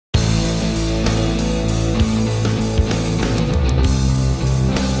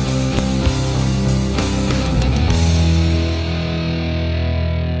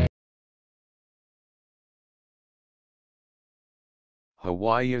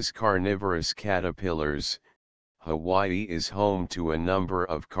Hawaii's carnivorous caterpillars. Hawaii is home to a number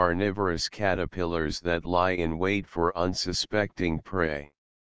of carnivorous caterpillars that lie in wait for unsuspecting prey.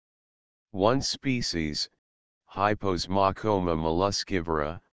 One species, Hyposmocoma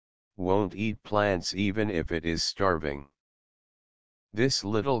molluscivora, won't eat plants even if it is starving. This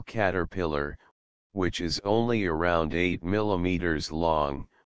little caterpillar, which is only around 8 millimeters long,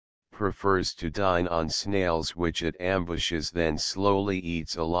 prefers to dine on snails which it ambushes then slowly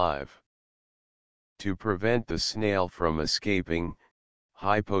eats alive. To prevent the snail from escaping,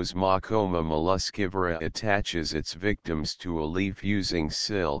 Hyposmocoma molluscivora attaches its victims to a leaf using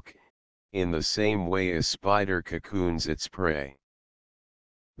silk, in the same way a spider cocoons its prey.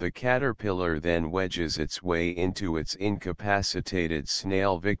 The caterpillar then wedges its way into its incapacitated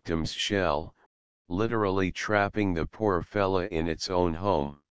snail victim's shell, literally trapping the poor fella in its own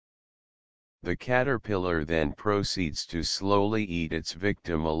home. The caterpillar then proceeds to slowly eat its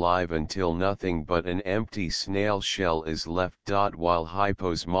victim alive until nothing but an empty snail shell is left. While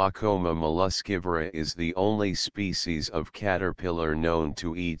Hyposmocoma molluscivora is the only species of caterpillar known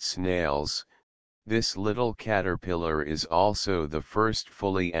to eat snails, this little caterpillar is also the first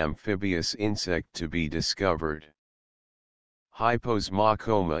fully amphibious insect to be discovered.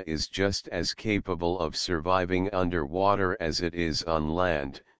 Hyposmocoma is just as capable of surviving underwater as it is on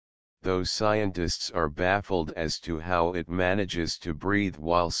land, though scientists are baffled as to how it manages to breathe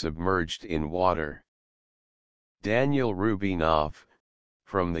while submerged in water. Daniel Rubinoff,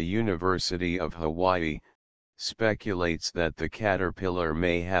 from the University of Hawaii, speculates that the caterpillar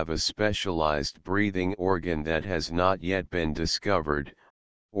may have a specialized breathing organ that has not yet been discovered,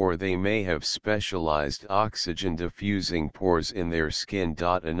 or they may have specialized oxygen-diffusing pores in their skin.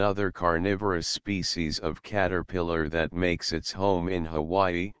 Another carnivorous species of caterpillar that makes its home in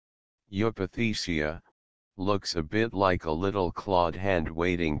Hawaii, Eupithecia, looks a bit like a little clawed hand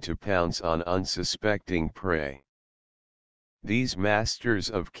waiting to pounce on unsuspecting prey. These masters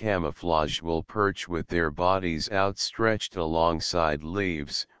of camouflage will perch with their bodies outstretched alongside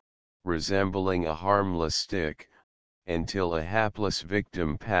leaves, resembling a harmless stick, until a hapless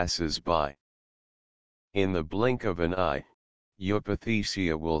victim passes by. In the blink of an eye,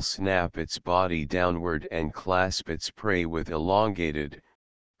 Eupithecia will snap its body downward and clasp its prey with elongated,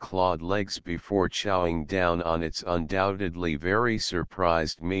 clawed legs before chowing down on its undoubtedly very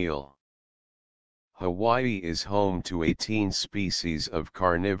surprised meal. Hawaii is home to 18 species of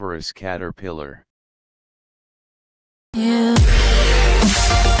carnivorous caterpillar. Yeah.